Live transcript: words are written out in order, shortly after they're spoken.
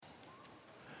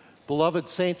Beloved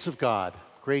saints of God,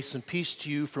 grace and peace to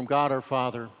you from God our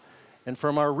Father and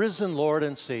from our risen Lord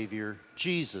and Savior,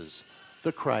 Jesus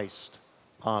the Christ.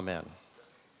 Amen.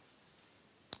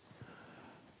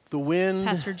 The wind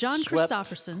Pastor John swept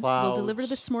Christopherson will clouds deliver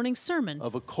this morning's sermon.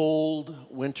 of a cold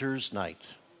winter's night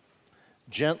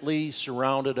gently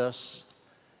surrounded us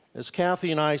as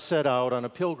Kathy and I set out on a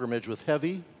pilgrimage with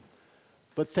heavy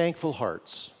but thankful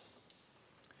hearts.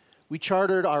 We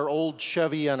chartered our old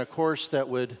Chevy on a course that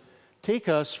would take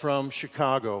us from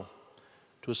Chicago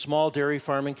to a small dairy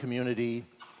farming community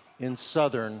in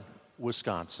southern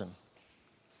Wisconsin.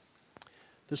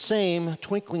 The same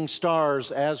twinkling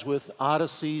stars as with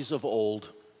odysseys of old,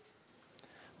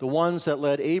 the ones that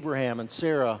led Abraham and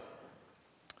Sarah,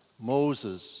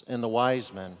 Moses and the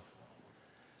wise men,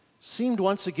 seemed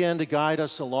once again to guide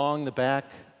us along the back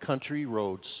country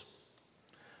roads,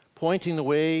 pointing the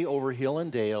way over hill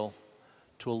and dale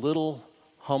to a little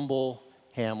humble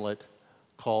hamlet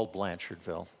called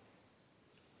Blanchardville.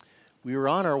 We were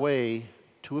on our way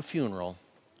to a funeral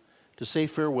to say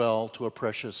farewell to a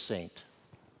precious saint.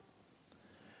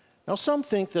 Now, some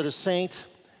think that a saint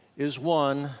is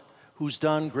one who's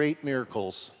done great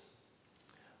miracles,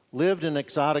 lived in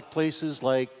exotic places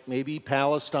like maybe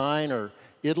Palestine or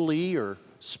Italy or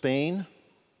Spain,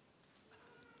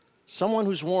 someone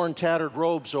who's worn tattered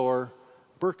robes or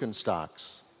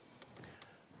Birkenstocks.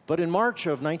 But in March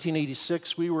of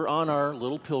 1986, we were on our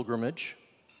little pilgrimage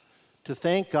to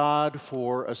thank God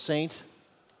for a saint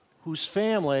whose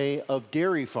family of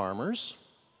dairy farmers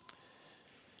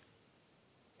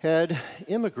had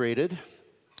immigrated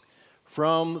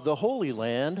from the Holy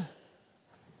Land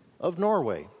of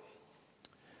Norway.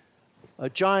 A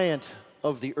giant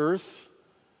of the earth,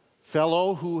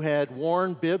 fellow who had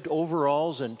worn bibbed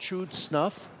overalls and chewed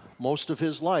snuff most of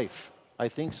his life, I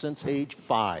think since age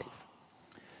 5.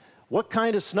 What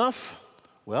kind of snuff?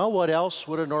 Well, what else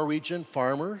would a Norwegian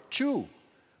farmer chew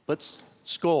but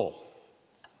skål?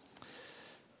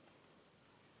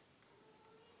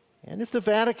 And if the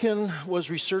Vatican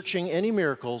was researching any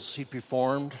miracles he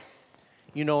performed,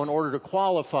 in order to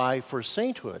qualify for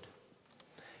sainthood,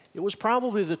 it was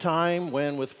probably the time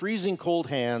when, with freezing cold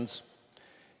hands,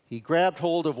 he grabbed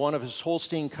hold of one of his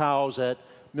Holstein cows at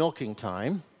milking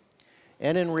time,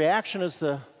 and in reaction, as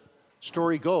the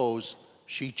story goes,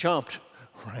 she jumped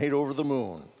right over the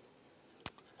moon.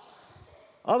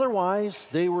 Otherwise,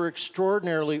 they were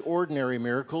extraordinarily ordinary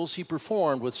miracles he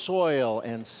performed with soil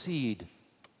and seed,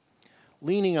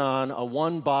 leaning on a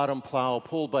one-bottom plow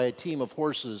pulled by a team of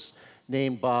horses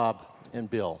named Bob and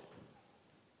Bill,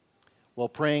 while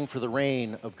praying for the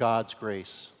rain of God's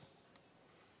grace.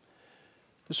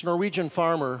 This Norwegian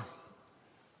farmer,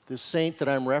 this saint that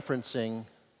I'm referencing,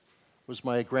 was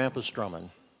my Grandpa Strummen,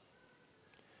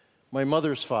 my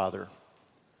mother's father,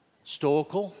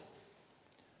 stoical,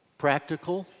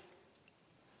 practical,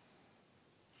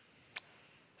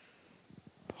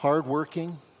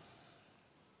 hardworking,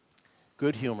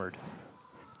 good-humored.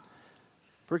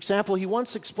 For example, he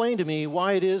once explained to me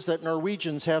why it is that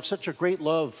Norwegians have such a great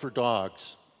love for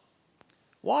dogs.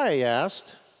 Why, I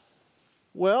asked.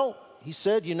 Well, he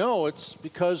said, it's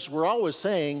because we're always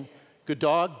saying, good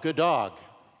dog, good dog.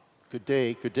 Good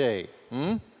day, good day.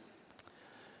 But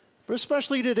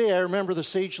especially today, I remember the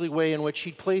sagely way in which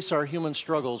he'd place our human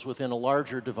struggles within a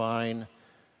larger divine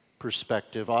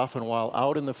perspective, often while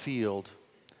out in the field,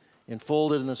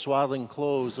 enfolded in the swaddling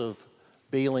clothes of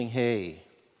baling hay,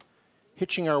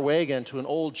 hitching our wagon to an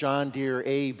old John Deere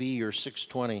A, B, or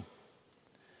 620.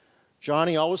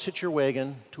 Johnny, always hitch your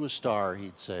wagon to a star,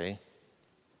 he'd say.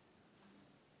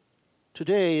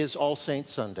 Today is All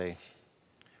Saints Sunday,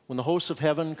 when the hosts of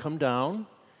heaven come down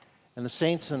and the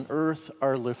saints on earth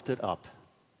are lifted up,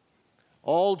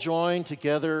 all joined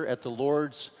together at the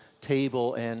Lord's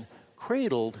table and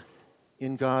cradled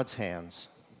in God's hands,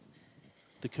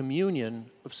 the communion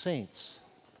of saints.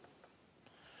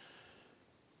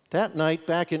 That night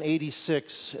back in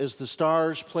 86, as the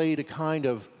stars played a kind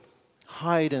of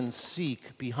hide and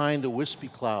seek behind the wispy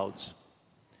clouds,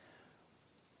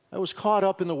 I was caught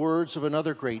up in the words of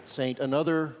another great saint,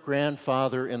 another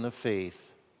grandfather in the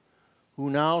faith, who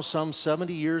now, some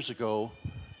 70 years ago,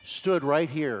 stood right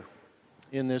here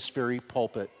in this very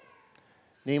pulpit,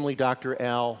 namely Dr.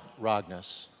 Al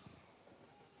Rogness.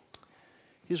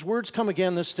 His words come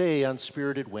again this day on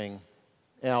Spirited Wing.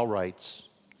 Al writes,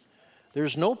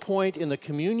 "There's no point in the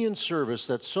communion service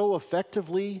that so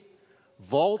effectively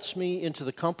vaults me into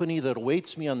the company that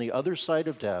awaits me on the other side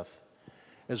of death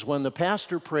as when the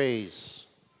pastor prays.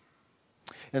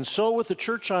 And so with the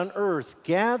church on earth,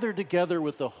 gathered together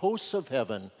with the hosts of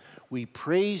heaven, we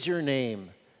praise your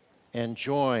name and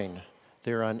join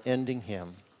their unending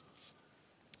hymn."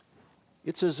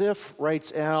 It's as if,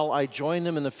 writes Al, I join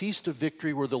them in the feast of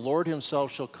victory where the Lord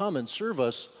himself shall come and serve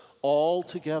us all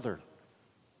together.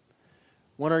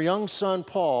 When our young son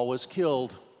Paul was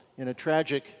killed in a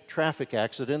tragic traffic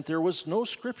accident, there was no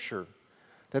scripture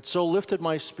that so lifted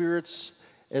my spirits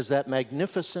as that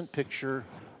magnificent picture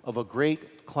of a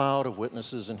great cloud of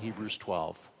witnesses in Hebrews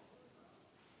 12.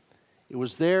 It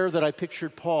was there that I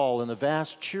pictured Paul in the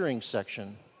vast cheering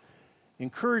section,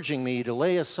 encouraging me to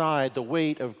lay aside the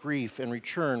weight of grief and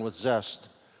return with zest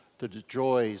to the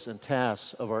joys and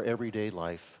tasks of our everyday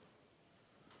life.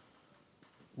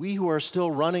 We who are still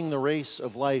running the race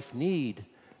of life need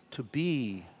to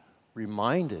be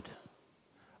reminded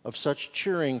of such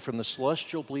cheering from the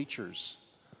celestial bleachers,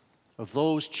 of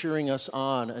those cheering us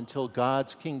on until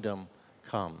God's kingdom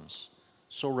comes.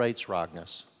 So writes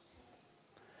Rognus.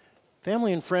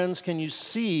 Family and friends, can you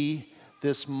see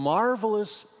this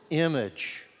marvelous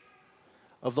image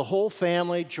of the whole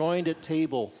family joined at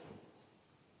table,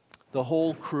 the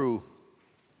whole crew?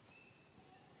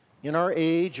 In our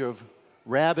age of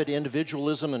rabid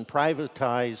individualism and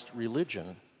privatized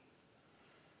religion,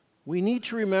 we need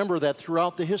to remember that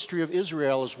throughout the history of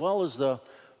Israel, as well as the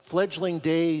fledgling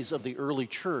days of the early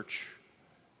church,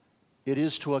 it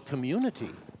is to a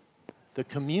community, the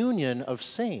communion of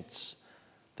saints,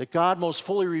 that God most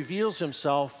fully reveals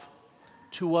himself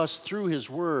to us through his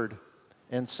word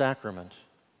and sacrament.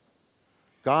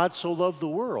 God so loved the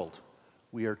world,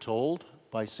 we are told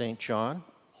by St. John,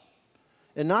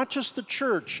 and not just the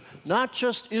church, not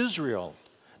just Israel,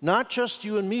 not just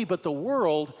you and me, but the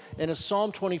world, and as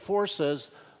Psalm 24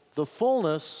 says, the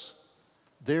fullness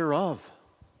thereof.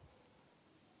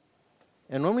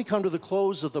 And when we come to the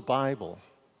close of the Bible,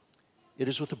 it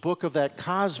is with the book of that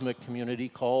cosmic community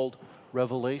called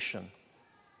Revelation.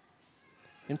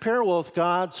 In parallel with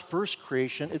God's first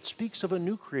creation, it speaks of a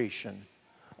new creation,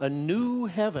 a new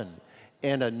heaven,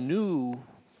 and a new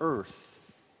earth,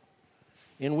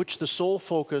 in which the sole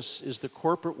focus is the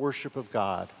corporate worship of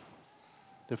God,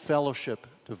 the fellowship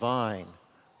divine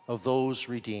of those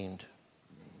redeemed.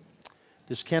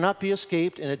 This cannot be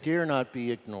escaped, and it dare not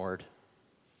be ignored.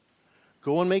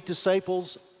 Go and make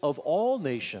disciples of all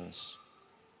nations,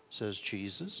 says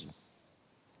Jesus.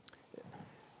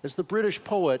 As the British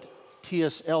poet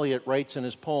T.S. Eliot writes in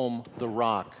his poem, The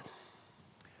Rock,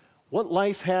 what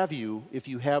life have you if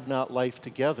you have not life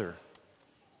together?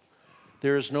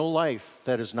 There is no life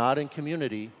that is not in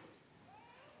community,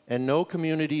 and no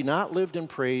community not lived in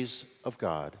praise of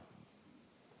God.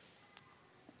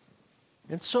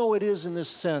 And so it is in this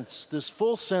sense, this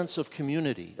full sense of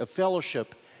community, of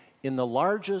fellowship, in the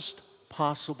largest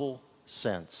possible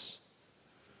sense,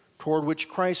 toward which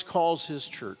Christ calls his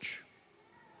church.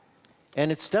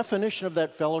 And its definition of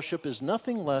that fellowship is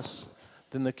nothing less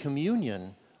than the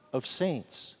communion of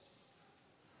saints,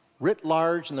 writ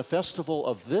large in the festival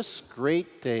of this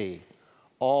great day,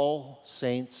 All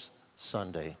Saints'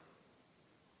 Sunday.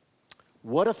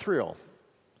 What a thrill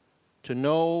to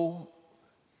know,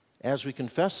 as we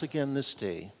confess again this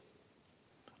day,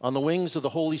 on the wings of the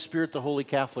Holy Spirit, the Holy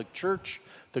Catholic Church,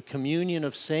 the communion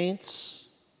of saints,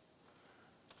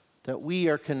 that we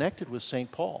are connected with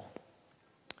St. Paul,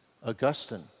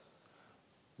 Augustine,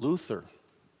 Luther,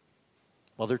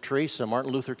 Mother Teresa,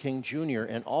 Martin Luther King Jr.,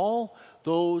 and all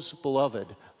those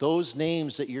beloved, those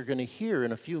names that you're going to hear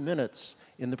in a few minutes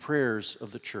in the prayers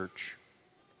of the church.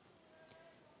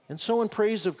 And so in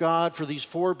praise of God for these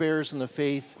forebears in the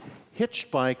faith,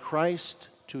 hitched by Christ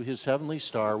to his heavenly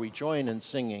star, we join in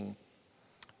singing,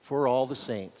 For all the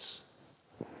saints,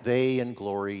 they in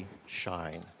glory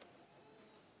shine.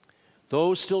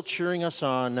 Those still cheering us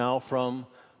on now from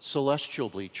celestial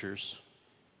bleachers.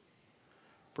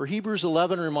 For Hebrews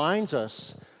 11 reminds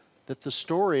us that the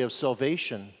story of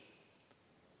salvation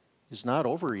is not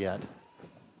over yet,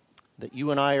 that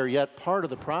you and I are yet part of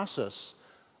the process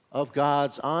of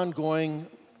God's ongoing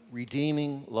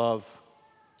redeeming love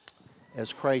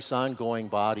as Christ's ongoing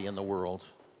body in the world,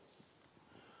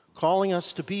 calling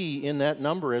us to be in that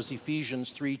number, as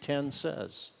Ephesians 3:10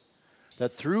 says,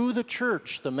 that through the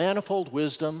church the manifold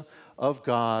wisdom of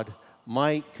God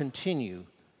might continue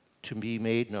to be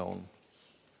made known.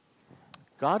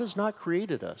 God has not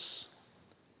created us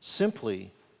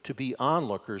simply to be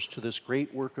onlookers to this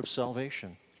great work of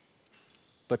salvation,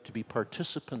 but to be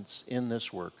participants in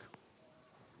this work.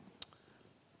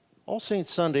 All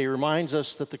Saints Sunday reminds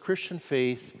us that the Christian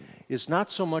faith is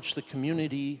not so much the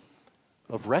community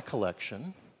of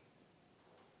recollection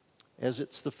as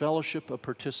it's the fellowship of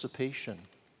participation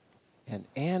and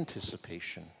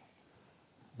anticipation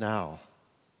now,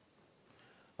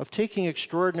 of taking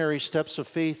extraordinary steps of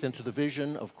faith into the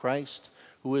vision of Christ,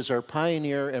 who is our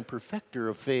pioneer and perfecter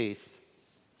of faith,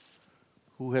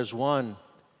 who has won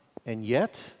and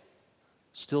yet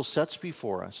still sets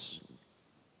before us.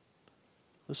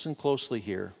 Listen closely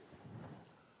here.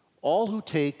 All who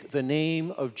take the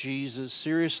name of Jesus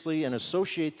seriously and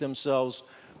associate themselves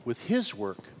with his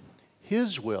work,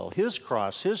 his will, his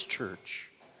cross, his church,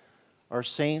 are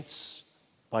saints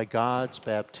by God's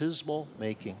baptismal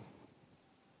making.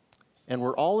 And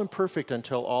we're all imperfect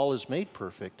until all is made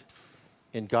perfect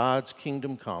in God's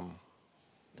kingdom come,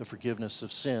 the forgiveness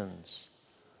of sins,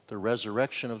 the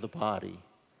resurrection of the body,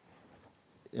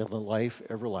 and the life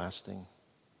everlasting.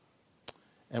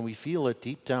 And we feel it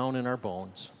deep down in our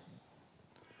bones.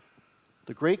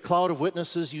 The great cloud of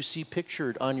witnesses you see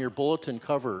pictured on your bulletin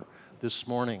cover this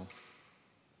morning,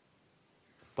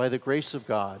 by the grace of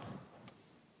God,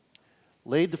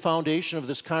 laid the foundation of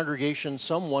this congregation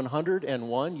some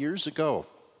 101 years ago,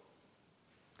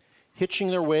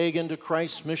 hitching their wagon to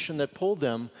Christ's mission that pulled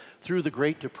them through the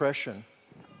Great Depression,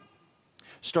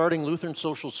 starting Lutheran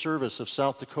Social Service of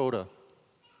South Dakota,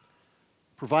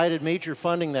 provided major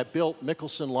funding that built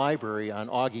Mickelson Library on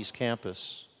Augie's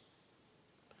campus,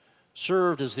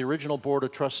 served as the original board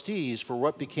of trustees for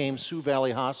what became Sioux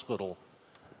Valley Hospital,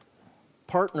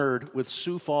 partnered with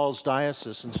Sioux Falls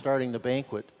Diocese in starting the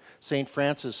Banquet, St.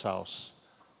 Francis House,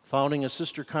 founding a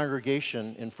sister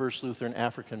congregation in First Lutheran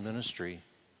African Ministry,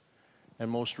 and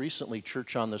most recently,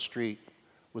 Church on the Street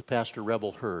with Pastor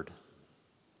Rebel Hurd.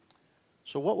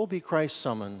 So what will be Christ's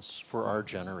summons for our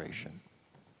generation?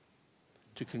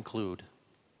 To conclude,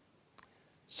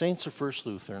 saints of First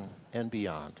Lutheran and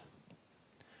beyond,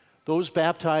 those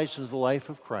baptized into the life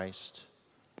of Christ,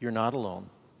 you're not alone.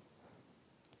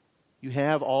 You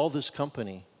have all this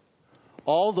company,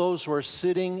 all those who are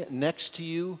sitting next to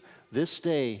you this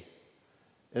day,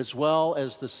 as well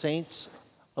as the saints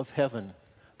of heaven,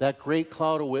 that great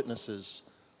cloud of witnesses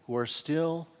who are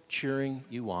still cheering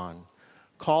you on,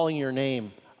 calling your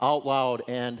name out loud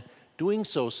and doing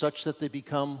so such that they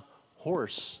become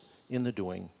hoarse in the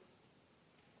doing.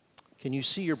 Can you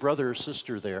see your brother or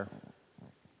sister there?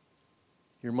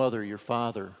 Your mother, your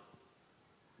father,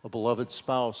 a beloved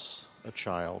spouse, a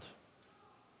child.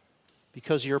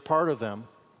 Because you're part of them,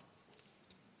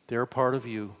 they're part of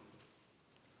you.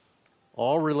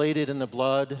 All related in the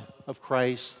blood of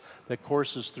Christ that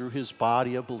courses through his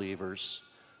body of believers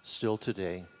still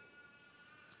today.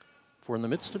 For in the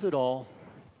midst of it all,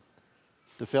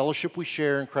 the fellowship we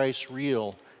share in Christ's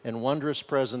real and wondrous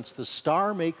presence, the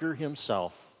star maker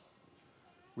himself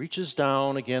reaches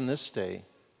down again this day,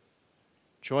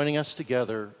 joining us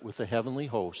together with the heavenly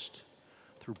host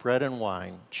through bread and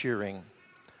wine, cheering,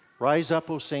 "Rise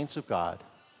up, O saints of God,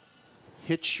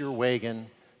 hitch your wagon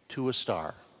to a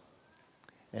star,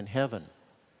 and heaven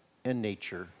and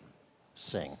nature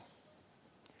sing."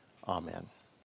 Amen.